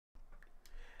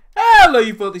Hello,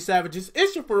 you filthy savages.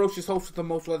 It's your ferocious host with the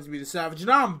most, Weathersby the Savage,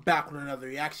 and I'm back with another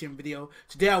reaction video.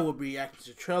 Today I will be reacting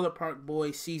to Trailer Park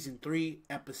Boys Season 3,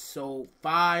 Episode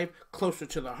 5, Closer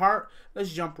to the Heart.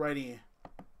 Let's jump right in.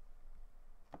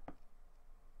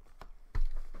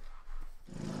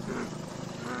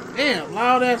 Damn,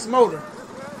 loud-ass motor.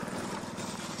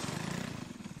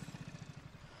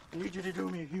 I need you to do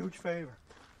me a huge favor.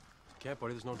 Can't,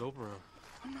 buddy. There's no dope around.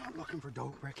 I'm not looking for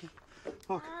dope, Ricky.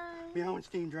 Look, Meow and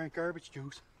Steve drank garbage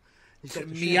juice.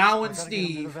 Meow and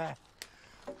Steve.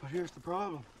 But here's the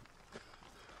problem.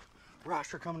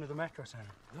 Ross are coming to the Metro Center.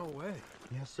 No way.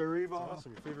 Yes, sir, Evo. That's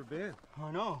awesome. Your favorite band.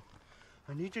 I know.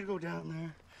 I need you to go down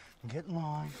there and get in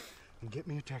line and get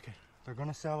me a ticket. They're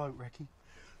gonna sell out, Ricky.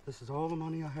 This is all the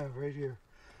money I have right here.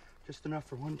 Just enough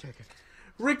for one ticket.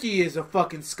 Ricky is a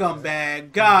fucking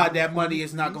scumbag. God, that money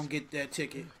is not gonna get that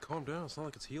ticket. Calm down. It's not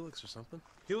like it's Helix or something.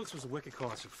 Helix was a wicked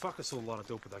concert. Fuck, I sold a lot of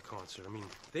dope at that concert. I mean,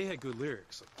 they had good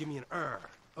lyrics. Like, give me an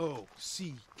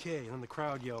R-O-C-K, and then the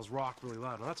crowd yells rock really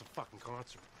loud. Now that's a fucking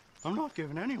concert. I'm not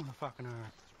giving anyone a fucking R.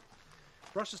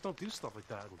 Russians don't do stuff like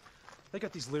that. And they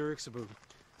got these lyrics about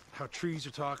how trees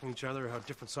are talking to each other, how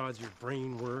different sides of your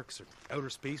brain works, or outer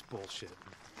space bullshit.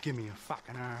 Give me a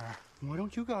fucking R. Why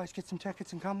don't you guys get some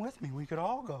tickets and come with me? We could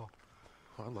all go.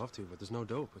 Oh, I'd love to, but there's no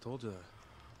dope. I told you that.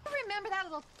 Remember that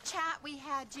little chat we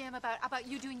had, Jim, about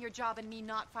you doing your job and me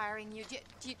not firing you?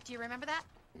 Do you remember that?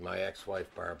 My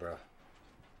ex-wife, Barbara,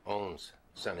 owns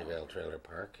Sunnyvale Trailer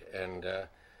Park, and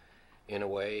in a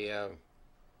way,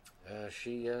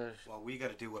 she, Well, we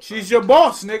gotta do what... She's your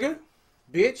boss, nigga.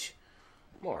 Bitch.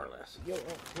 more or less.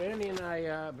 Randy and I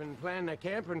have been planning a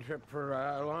camping trip for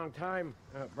a long time,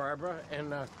 Barbara,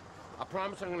 and I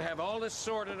promise I'm going to have all this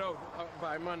sorted out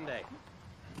by Monday.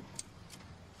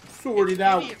 Sorted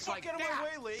out. Idiots like get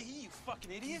away, Leahy, you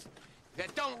fucking idiot.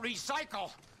 That don't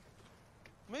recycle.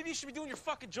 Maybe you should be doing your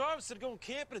fucking job instead of going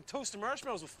camping and toasting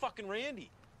marshmallows with fucking Randy.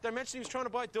 Did I mention he was trying to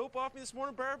buy dope off me this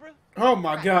morning, Barbara? Oh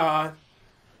my God.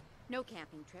 No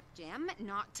camping trip, Jim.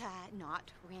 Not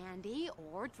Randy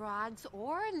or drugs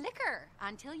or liquor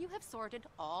until you have sorted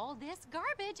all this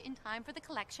garbage in time for the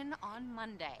collection on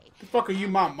Monday. The fuck are you,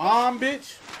 my mom,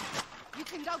 bitch? You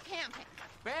can go camping.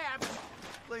 Babs!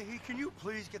 Leahy, can you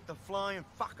please get the flying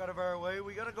fuck out of our way?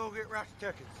 We gotta go get Rush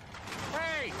tickets.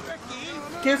 Hey, Ricky!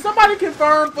 Can somebody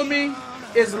confirm for me?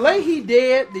 Is Leahy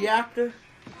dead, the actor?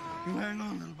 You hang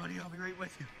on, little buddy. I'll be right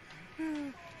with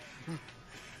you.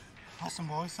 Awesome,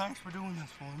 boys. Thanks for doing this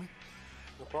for me.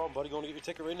 No problem, buddy. Going to get your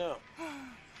ticket right now.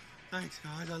 Thanks,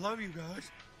 guys. I love you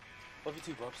guys. Love you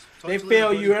too, Bubs. They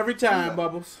fail you every time,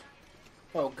 Bubbles.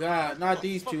 Oh God, not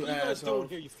these two What are you guys doing assholes.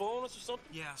 here? You following us or something?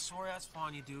 Yeah, sorry, that's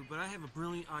fine, you do, but I have a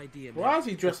brilliant idea. Why is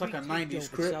he dressed like a 90s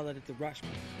crip? Sell it at the Rush.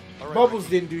 All right, Bubbles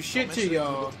didn't do shit to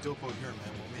y'all. Dope out here,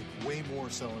 man. We'll make way more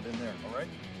selling in there. All right.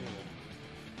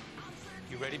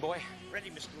 You ready, boy? Ready,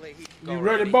 Mr. Leahy. You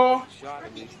ready, boy?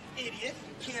 Idiot.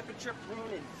 Camping trip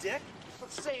ruining dick.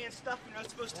 Saying stuff you're not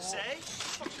supposed to say.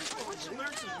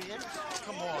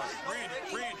 Come on, Randy,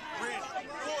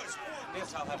 boys.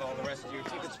 Yes, I'll have all the rest of your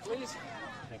tickets, please.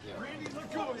 Thank you. Randy,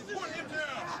 let go. Put him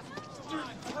down.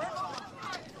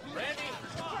 Randy!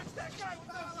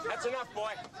 That's enough,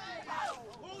 boy.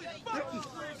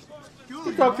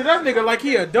 You talk to that nigga like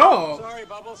he a dog. Sorry,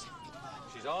 Bubbles.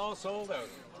 She's all sold out.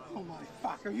 Oh my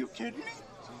fuck, are you kidding me?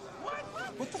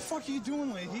 What the fuck are you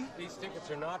doing, Leahy? These tickets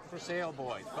are not for sale,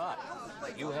 boys, but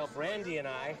you help Randy and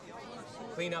I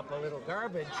clean up a little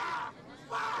garbage,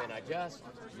 then I just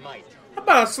might. How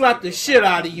about I slap the shit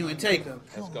out of you and take him?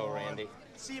 Let's go, Randy.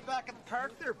 See you back at the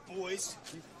park there, boys.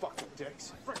 You fucking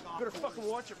dicks. Better fucking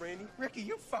watch it, Randy. Ricky,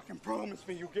 you fucking promised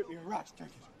me you'd get me a Rush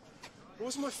ticket. It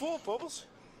wasn't my fault, Bubbles.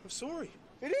 I'm sorry.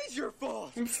 It is your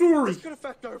fault. I'm sorry. This could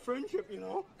affect our friendship, you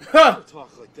know. Huh.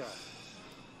 Talk like that.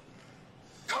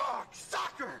 Cock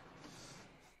sucker!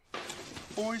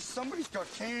 Boys, somebody's got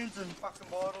cans and fucking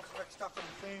bottles mixed up in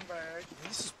the same bag.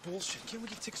 This is bullshit. Can't we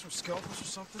get tickets from scalpers or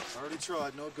something? I already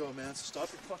tried. No go, man. So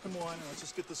stop your fucking whining and let's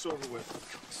just get this over with.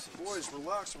 Boys,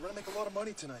 relax. We're gonna make a lot of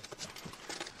money tonight.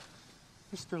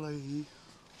 Mr. Leahy,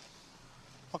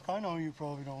 look, I know you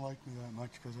probably don't like me that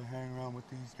much because I hang around with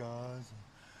these guys and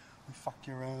we fuck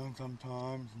you around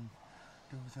sometimes and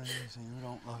do things that you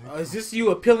don't like. Is this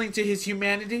you appealing to his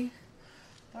humanity?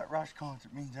 That Rush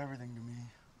concert means everything to me.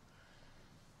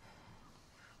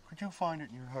 Could you find it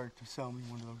in your heart to sell me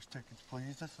one of those tickets,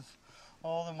 please? This is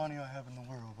all the money I have in the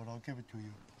world, but I'll give it to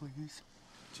you, please.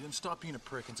 Jim, stop being a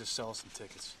prick and just sell us some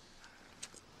tickets.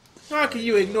 How can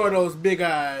you ignore those big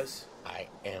eyes? I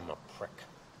am a prick.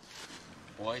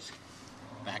 Boys,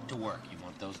 back to work. You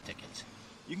want those tickets?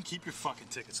 You can keep your fucking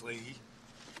tickets, Leahy.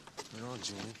 Right on,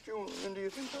 Julian. Julian, do you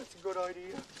think that's a good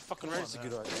idea? Fucking right, it's a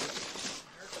good idea.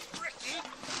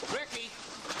 Ricky,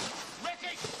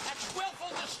 that's willful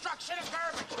destruction of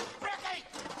garbage. Ricky!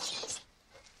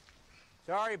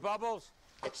 Sorry, Bubbles.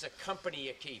 It's the company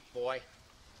you keep, boy.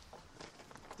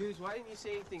 Dudes, why didn't you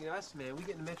say anything to us, man? We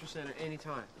get in the Metro Center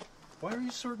anytime. Why are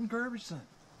you sorting garbage then?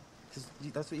 Because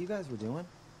that's what you guys were doing.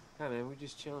 Hi, man, we're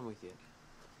just chilling with you.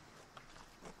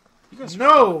 You guys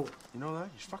No! You know that?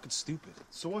 You're fucking stupid.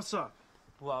 So what's up?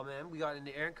 Well, man, we got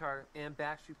into Aaron Carter and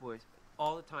Backstreet Boys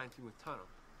all the time through a tunnel.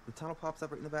 The tunnel pops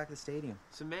up right in the back of the stadium.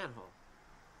 It's a manhole.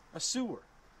 A sewer.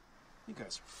 You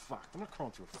guys are fucked. I'm not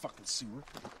crawling through a fucking sewer.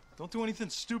 Don't do anything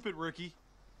stupid, Ricky.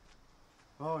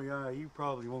 Oh, yeah, you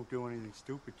probably won't do anything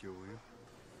stupid, Julian.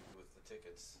 With the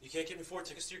tickets. You can't get me 4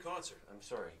 tickets to your concert. I'm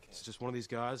sorry, you can't. It's just one of these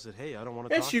guys that, hey, I don't want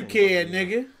to Yes, talk you to anybody.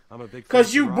 can, nigga. I'm a big fan Because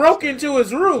of you rock broke star. into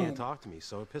his You room. can't talk to me,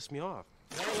 so it pissed me off.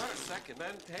 Hang on a second,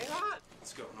 man. Hang on.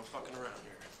 Let's go. No fucking around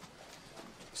here.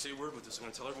 You say a word with this, I'm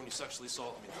gonna tell everyone you sexually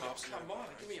assaulted me. The cops. Come on,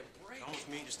 give me a break. Come with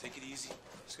me, just take it easy.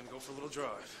 Just gonna go for a little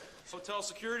drive. Hotel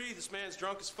security, this man's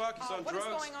drunk as fuck, he's on what drugs.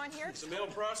 is going on here? He's a male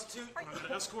prostitute. I'm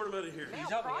gonna escort him out of here.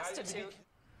 Male prostitute?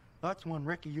 That's one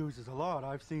Ricky uses a lot.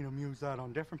 I've seen him use that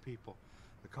on different people.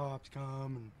 The cops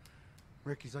come and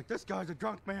Ricky's like, this guy's a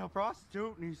drunk male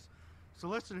prostitute and he's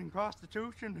soliciting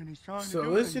prostitution and he's trying to do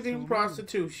Soliciting things to me.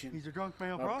 prostitution. He's a drunk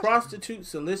male A prostitute. prostitute I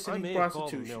soliciting may have called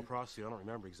him a prostitution. male prostitute, I don't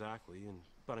remember exactly,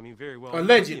 but I mean very well.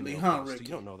 Allegedly, he could be a male huh, prostitute. Ricky?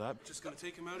 You don't know that. Just gonna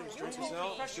take him out, he's You drunk as told me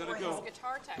hell, you gotta were go. his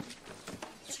guitar tech.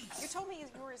 You told me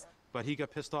you were his... But he got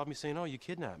pissed off me saying, oh, you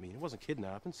kidnapped me. It wasn't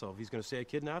kidnapping, so if he's gonna say I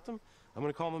kidnapped him, I'm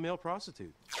gonna call him a male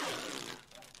prostitute.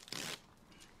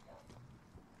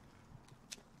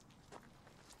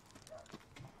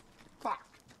 Fuck.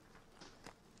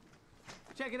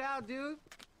 Check it out, dude.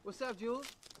 What's up, Jules?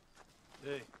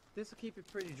 Hey. This will keep it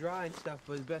pretty dry and stuff,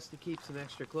 but it's best to keep some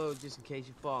extra clothes just in case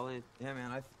you fall in. Yeah,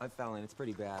 man, I fell in. It's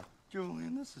pretty bad.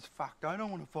 Julian, this is fucked. I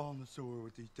don't want to fall in the sewer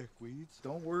with these dickweeds.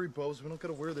 Don't worry, Bose. We don't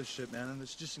gotta wear this shit, man. And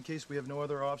it's just in case we have no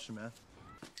other option, man.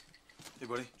 Hey,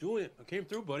 buddy. Julian, I came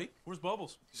through, buddy. Where's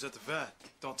Bubbles? He's at the vet.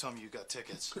 Don't tell me you got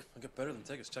tickets. I got better than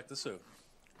tickets. Check this out.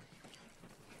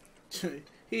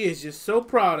 He is just so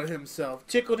proud of himself.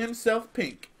 Tickled himself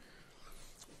pink.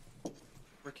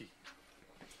 Ricky.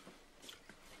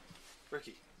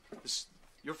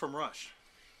 You're from Rush.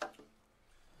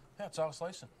 Yeah, it's Alex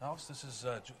Lyson. Alex, this is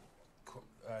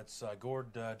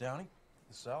Gord Downey.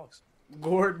 This is Alex.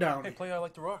 Gord down. Hey, play I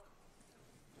Like to Rock.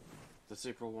 That's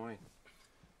April Wine.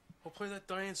 Well, play that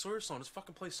Diane Sawyer song. Just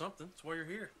fucking play something. That's why you're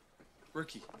here.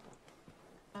 Ricky.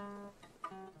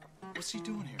 What's he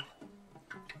doing here?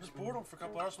 Just bored him for a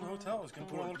couple hours from the hotel. I was gonna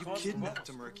put on a little You concert. kidnapped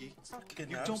him, Ricky. It's not You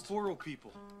kidnapped. don't borrow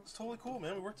people. It's totally cool,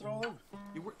 man. We worked it all out.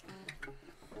 You were...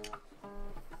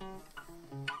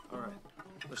 All right.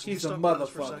 Listen, He's you a stop with us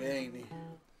for motherfucker, second? ain't he?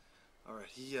 All right,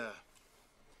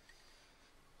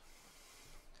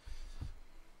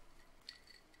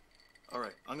 All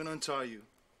right, I'm gonna untie you,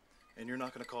 and you're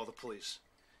not gonna call the police.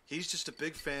 He's just a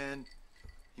big fan.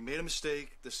 He made a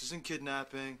mistake. This isn't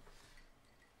kidnapping.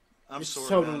 I'm It's sorry,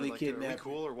 totally man. Like, are we kidnapping.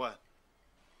 cool or what?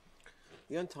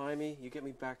 You untie me, you get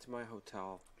me back to my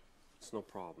hotel. It's no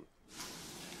problem.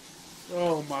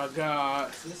 Oh my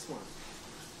God. This one.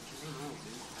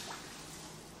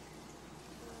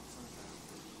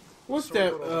 What's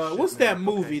that? What's that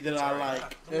movie that I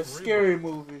like? That scary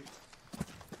movie.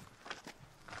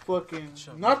 Fucking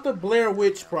not the Blair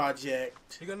Witch Project,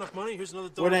 You got enough money? Here's another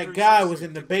where that guy was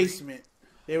in the basement.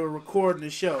 They were recording the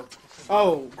show.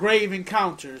 Oh, Grave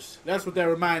Encounters. That's what that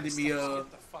reminded me of.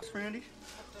 Randy,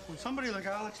 when somebody like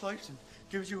Alex Lyson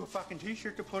gives you a fucking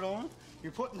t-shirt to put on,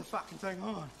 you're putting the fucking thing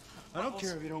on. I don't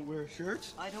care if you don't wear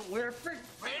shirts. I don't wear a frig.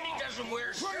 Randy doesn't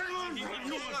wear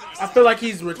shirts. I feel like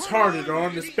he's retarded or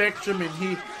on the spectrum, and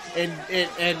he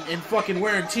and fucking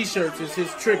wearing t-shirts is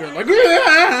his trigger. Like,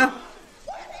 yeah.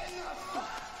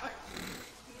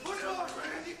 Put it on,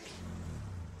 Randy.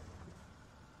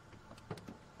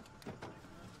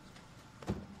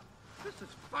 This is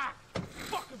fucked.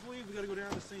 Fucking believe we gotta go down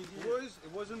to St. Boys,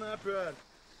 it wasn't that bad.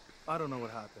 I don't know what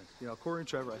happened. You know, Corey and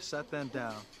Trevor, I sat them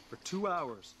down for 2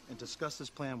 hours and discussed this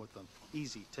plan with them.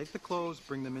 Easy. Take the clothes,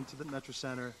 bring them into the Metro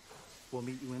Center. We'll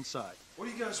meet you inside. What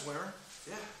are you guys wearing?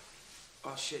 Yeah.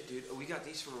 Oh shit, dude. We got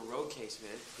these from a road case,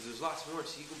 man. Because there's lots more,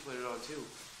 so you can put it on too.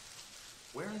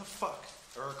 Where in the fuck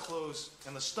are our clothes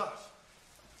and the stuff?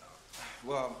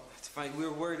 Well, it's funny. We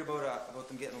were worried about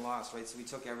them getting lost, right? So we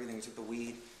took everything. We took the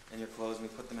weed and your clothes, and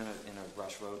we put them in a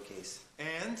Rush road case.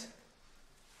 And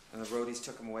And the roadies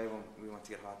took them away when we went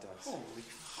to get hot dogs. holy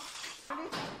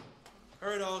fuck. All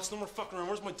right, Alex, no more fucking around.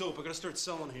 Where's my dope? I gotta start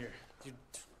selling here.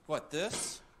 What,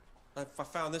 this? I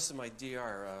found this in my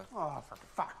DR. Oh, for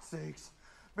fuck's sakes.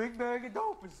 Big bag of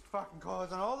dope is fucking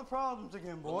causing all the problems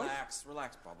again, boy. Relax,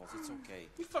 Bubbles. It's okay.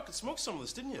 You fucking smoked some of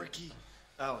this, didn't you? Ricky,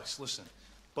 Alex, listen.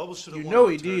 Bubbles should have You won know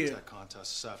the he guitar did. attack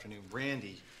contest this afternoon.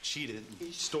 Randy cheated and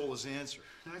he stole his answer.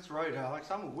 That's right, Alex.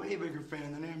 I'm a way bigger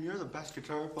fan than him. You're the best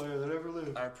guitar player that ever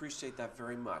lived. I appreciate that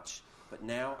very much. But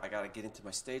now I gotta get into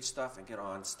my stage stuff and get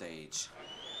on stage.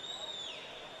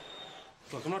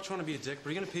 Look, I'm not trying to be a dick, but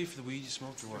are you gonna pay for the weed you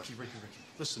smoked or what? Ricky.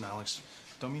 Listen, Alex,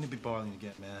 don't mean to be bothering you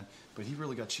again, man, but he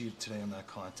really got cheated today on that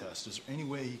contest. Is there any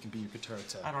way he can be your guitar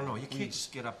tech? I don't know. You can't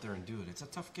just get up there and do it. It's a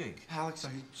tough gig. Alex,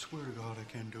 I swear to God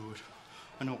I can do it.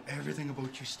 I know everything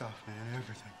about your stuff, man.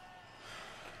 Everything.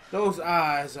 Those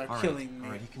eyes are killing me.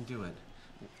 All right, he can do it.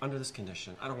 Under this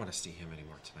condition, I don't want to see him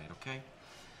anymore tonight, okay?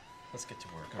 Let's get to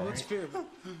work, all right? That's fair.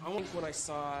 I think when I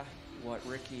saw what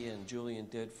Ricky and Julian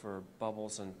did for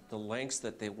Bubbles and the lengths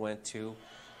that they went to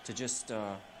just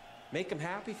make him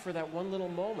happy for that one little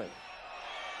moment.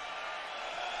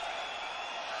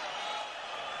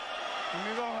 Here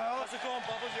you go, Alex. How's it going,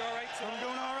 Bubbles? You all right tonight? I'm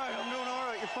doing all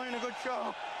right. You're playing a good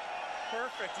show.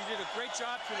 Perfect. You did a great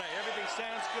job tonight. Everything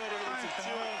sounds good. Everything's in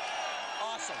tune.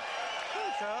 Awesome.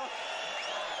 Thanks, Alex.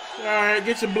 Alright,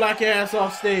 get your black ass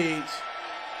off stage.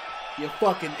 You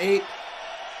fucking ape.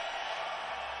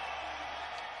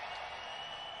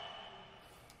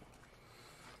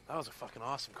 That was a fucking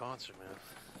awesome concert, man.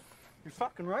 You're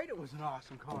fucking right. It was an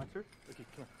awesome concert. Ricky,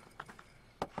 come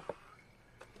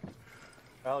here.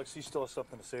 Alex, he still has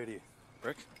something to say to you.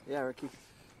 Rick? Yeah, Ricky.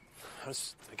 I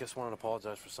guess wanted to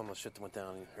apologize for some of the shit that went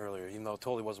down earlier, even though it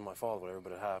totally wasn't my fault or whatever,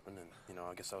 but it happened, and, you know,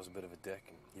 I guess I was a bit of a dick,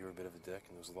 and you were a bit of a dick,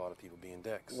 and there was a lot of people being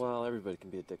dicks. Well, everybody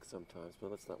can be a dick sometimes, but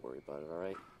let's not worry about it, all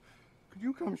right? Could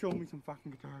you come show me some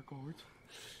fucking guitar chords?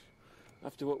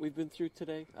 After what we've been through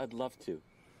today, I'd love to.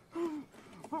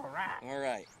 All right. All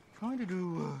right. Trying to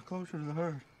do Closer to the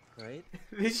Heart. Right?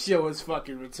 This show is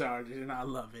fucking retarded and I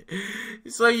love it.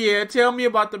 So yeah, tell me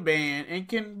about the band. And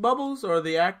can Bubbles or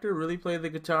the actor really play the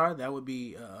guitar? That would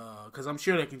be, because I'm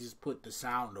sure they can just put the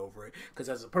sound over it. Because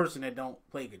as a person that don't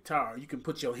play guitar, you can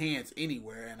put your hands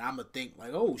anywhere and I'm going to think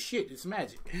like, oh shit, it's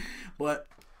magic. But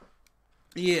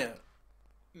yeah,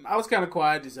 I was kind of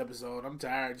quiet this episode. I'm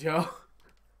tired, y'all.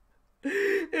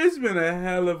 It's been a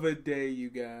hell of a day,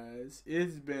 you guys.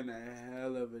 It's been a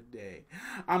hell of a day.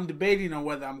 I'm debating on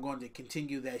whether I'm going to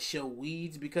continue that show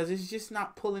Weeds because it's just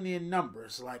not pulling in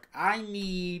numbers. Like, I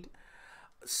need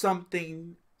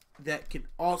something that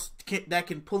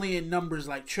can pull in numbers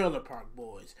like Trailer Park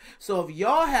Boys. So if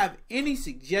y'all have any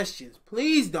suggestions,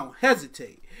 please don't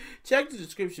hesitate. Check the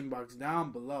description box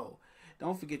down below.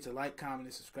 Don't forget to like, comment,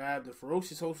 and subscribe. The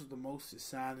ferocious host of the most is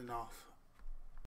signing off.